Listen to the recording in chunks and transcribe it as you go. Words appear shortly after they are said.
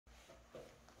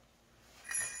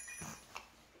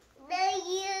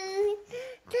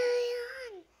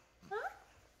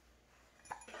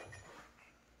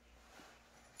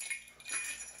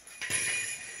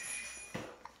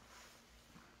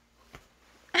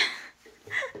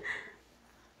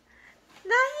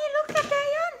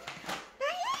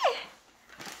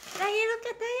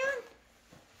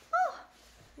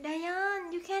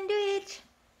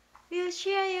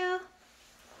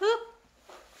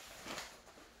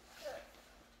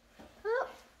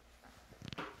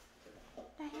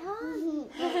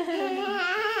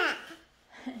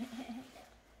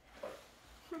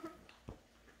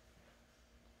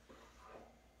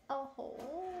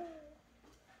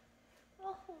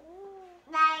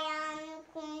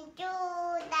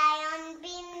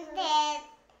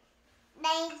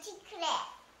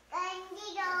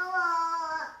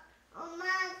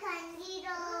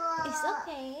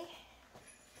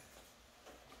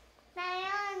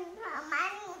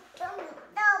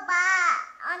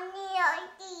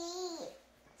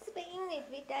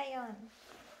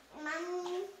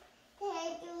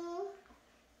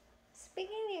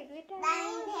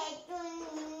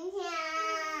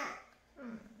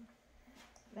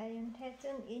Dayon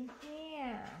Taejun in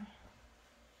here.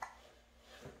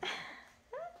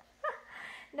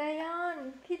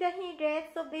 Dayon, Peter he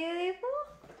dressed so beautiful.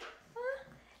 Huh?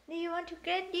 Do you want to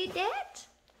get you that?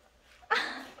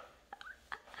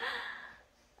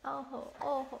 Oh.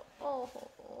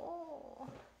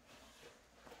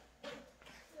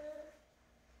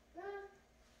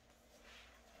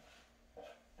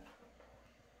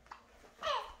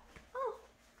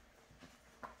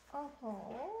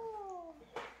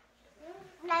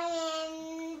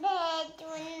 Dayon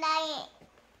Taejun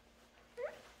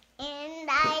and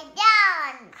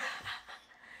Dayon.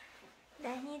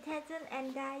 Dahi Taejun and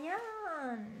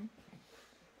Dayon.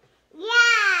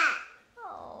 Yeah.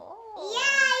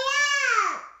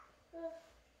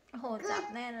 โอ้โหจับ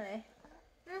แน่นเลย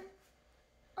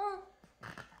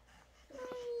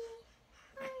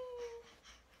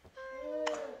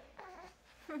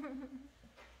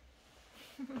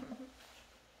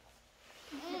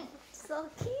so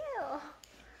cute.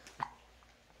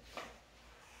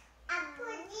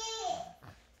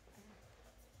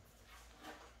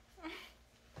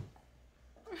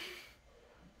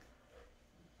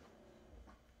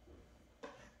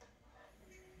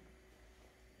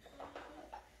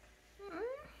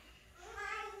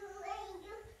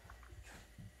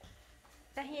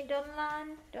 Dahi, don't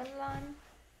run.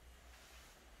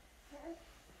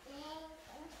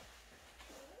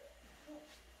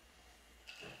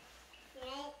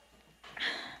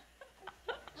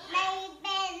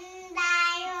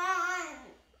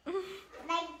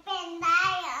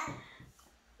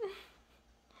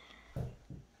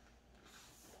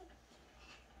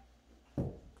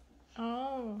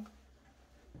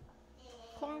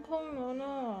พุ่งโ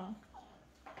น่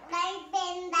ได้เป็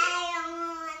นไดออ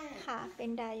นค่ะเป็น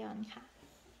ไดออนค่ะ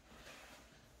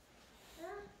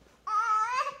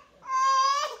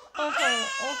โอ้โห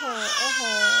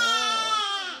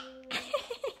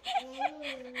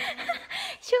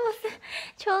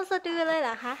โชว์สะดือเลยเหร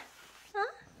อคะ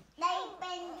ได้เ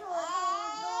ป็นโช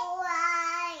ว์ด้ว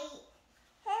ย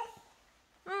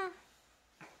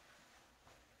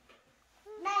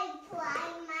ได้ถวาย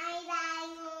ไม้ได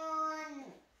ออน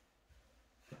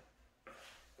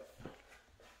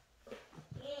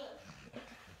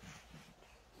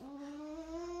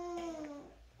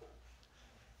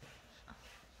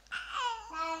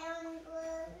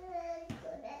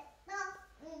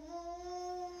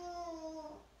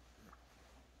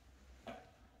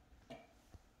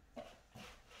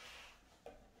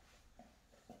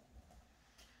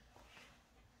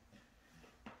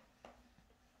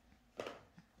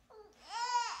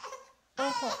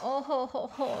โอ้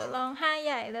โหร้องไห้ใ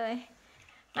หญ่เลย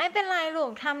ไม่เป็นไรลู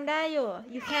กทำได้อยู่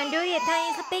you can do it Thai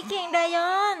is speaking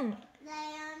Dayon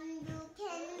you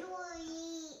can do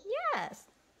it yes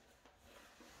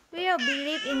we all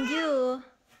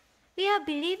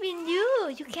believe in you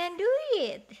you can do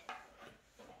it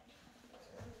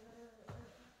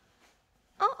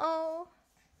oh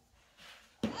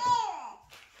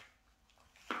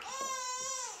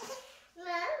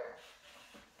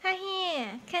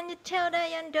Tahir, can you tell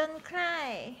Dayon don't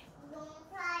cry? Don't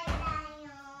cry,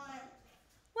 Dayon.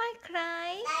 Why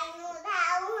cry? Dayon เท้า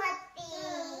หัวตี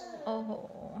โอ้โห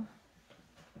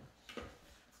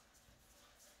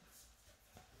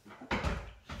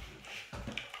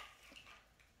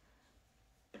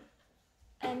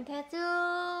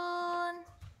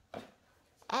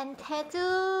And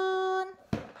Taejun.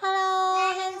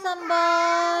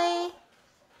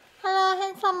 Hello,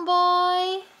 handsome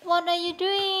boy. What are you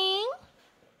doing?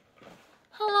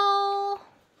 Hello.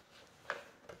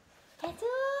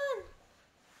 Taejun.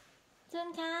 จุน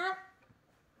ครับ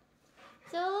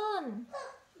จุน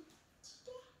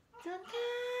ครั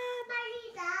บ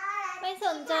ไม่ส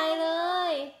นใจเล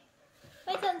ยไ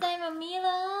ม่สนใจมัมมี่เ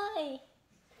ลย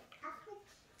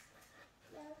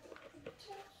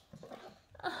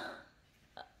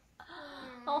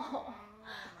โอ้โห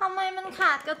ทำไมมันข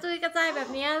าดกระจุยกระจายแบบ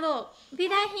นี้ลูกพี่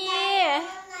ทาฮี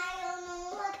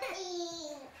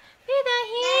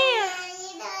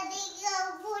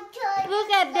Look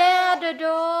at the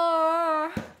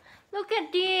door Look at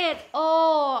it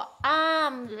Oh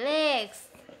arm legs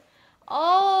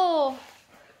Oh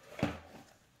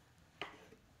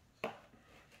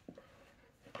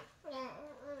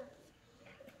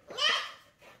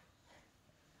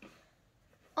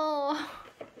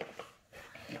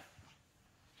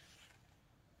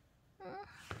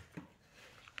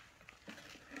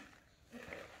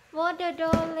What the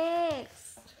door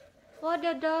legs? What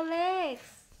the door legs?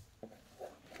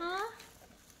 Huh?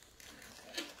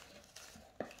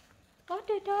 What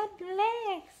the door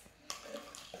legs?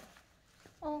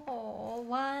 Oh,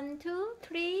 1, 2,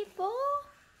 3, 4.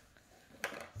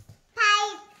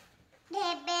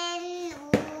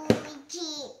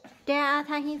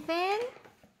 time he faint?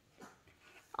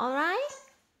 Alright?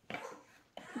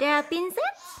 There are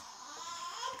princess?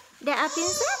 There are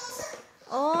princess?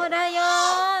 Oh,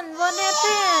 Dayon, what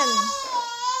happened?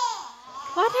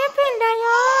 What happened,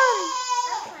 Dayon?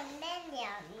 คนเล่นเดี๋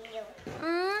ยวอยู่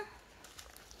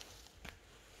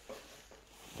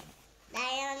ได้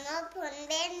แล้วนกคน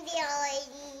เล่นเดียว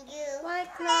อยู่ Why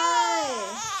cry?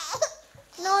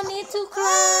 No need to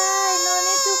cry. No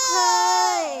need to cry.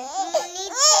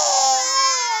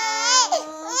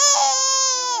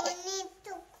 นี่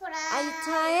ทุกครา Are you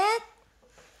tired?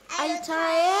 Are you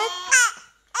tired?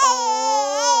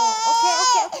 Oh,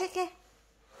 okay.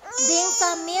 Drink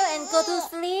some milk and go to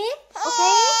sleep.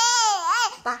 Okay?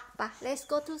 Pa, let's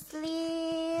go to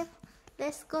sleep.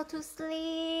 Let's go to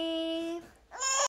sleep.